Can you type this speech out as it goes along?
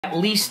At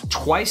least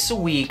twice a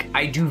week,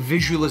 I do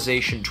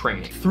visualization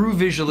training. Through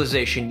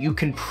visualization, you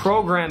can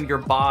program your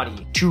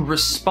body to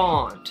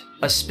respond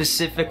a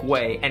specific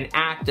way and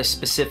act a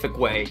specific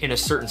way in a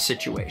certain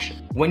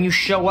situation. When you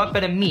show up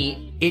at a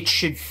meet, it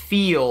should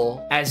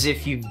feel as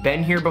if you've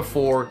been here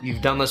before,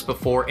 you've done this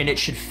before, and it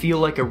should feel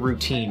like a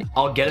routine.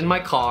 I'll get in my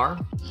car,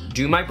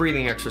 do my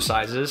breathing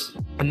exercises,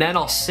 and then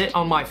I'll sit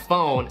on my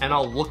phone and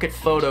I'll look at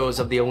photos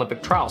of the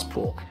Olympic trials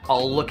pool.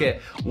 I'll look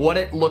at what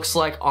it looks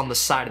like on the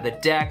side of the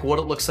deck, what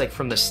it looks like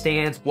from the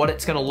stands, what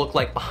it's gonna look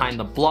like behind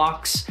the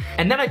blocks.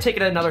 And then I take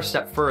it another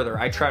step further.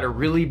 I try to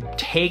really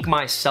take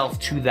myself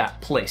to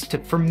that place, to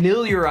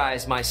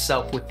familiarize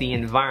myself with the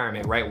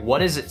environment, right? What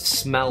does it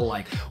smell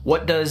like?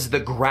 What does the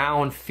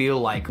ground feel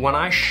like? When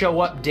I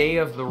show up day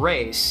of the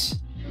race,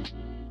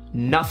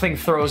 nothing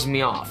throws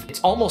me off.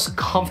 It's almost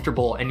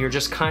comfortable and you're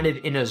just kind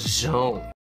of in a zone.